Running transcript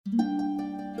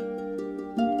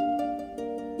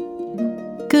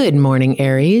Good morning,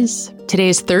 Aries. Today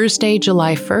is Thursday,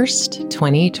 July 1st,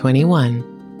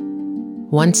 2021.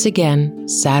 Once again,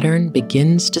 Saturn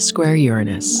begins to square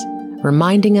Uranus,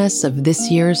 reminding us of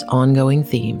this year's ongoing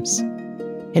themes.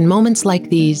 In moments like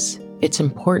these, it's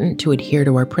important to adhere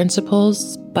to our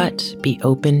principles, but be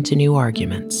open to new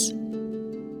arguments.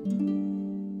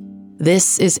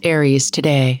 This is Aries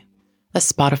Today, a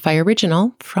Spotify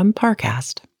original from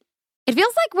Parcast. It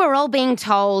feels like we're all being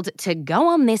told to go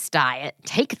on this diet,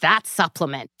 take that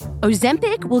supplement.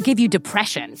 Ozempic will give you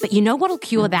depression, but you know what'll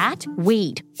cure that?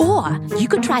 Weed. Or you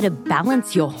could try to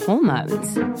balance your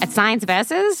hormones. At Science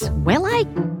Versus, we're like,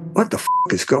 what the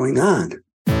is going on?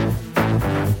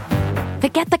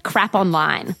 Forget the crap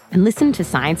online and listen to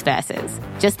Science Versus.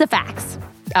 Just the facts.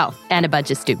 Oh, and a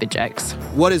bunch of stupid jokes.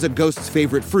 What is a ghost's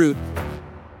favorite fruit?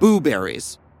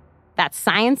 Blueberries. That's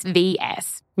Science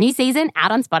VS. New season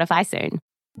out on Spotify soon.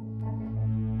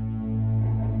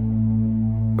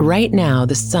 Right now,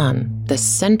 the sun, the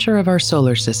center of our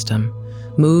solar system,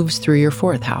 moves through your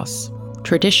fourth house,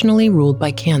 traditionally ruled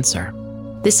by Cancer.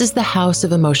 This is the house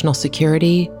of emotional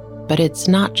security, but it's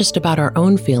not just about our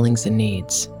own feelings and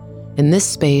needs. In this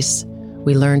space,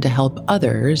 we learn to help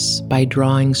others by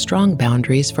drawing strong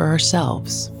boundaries for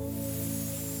ourselves.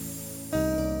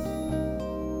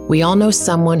 We all know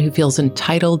someone who feels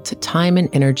entitled to time and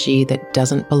energy that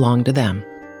doesn't belong to them.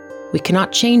 We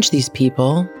cannot change these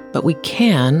people, but we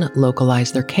can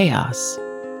localize their chaos.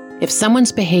 If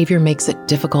someone's behavior makes it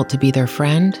difficult to be their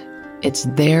friend, it's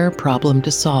their problem to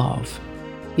solve.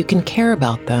 You can care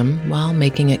about them while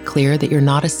making it clear that you're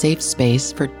not a safe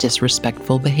space for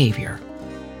disrespectful behavior.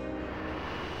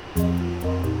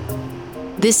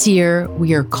 This year,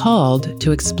 we are called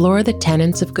to explore the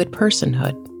tenets of good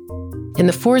personhood. In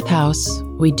the fourth house,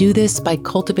 we do this by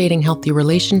cultivating healthy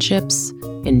relationships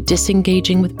and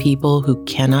disengaging with people who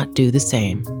cannot do the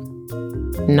same.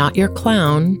 Not your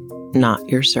clown, not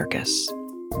your circus.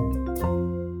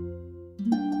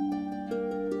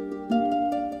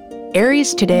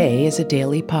 Aries Today is a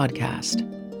daily podcast.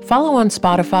 Follow on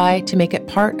Spotify to make it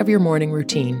part of your morning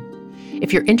routine.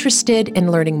 If you're interested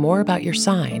in learning more about your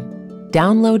sign,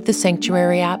 download the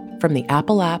Sanctuary app from the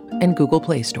Apple app and Google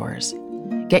Play stores.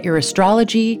 Get your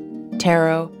astrology,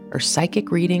 tarot, or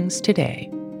psychic readings today.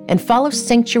 And follow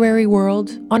Sanctuary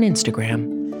World on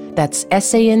Instagram. That's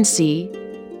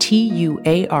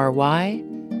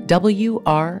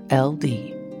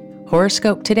SanctuaryWRLD.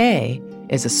 Horoscope Today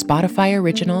is a Spotify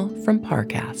original from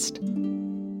Parcast.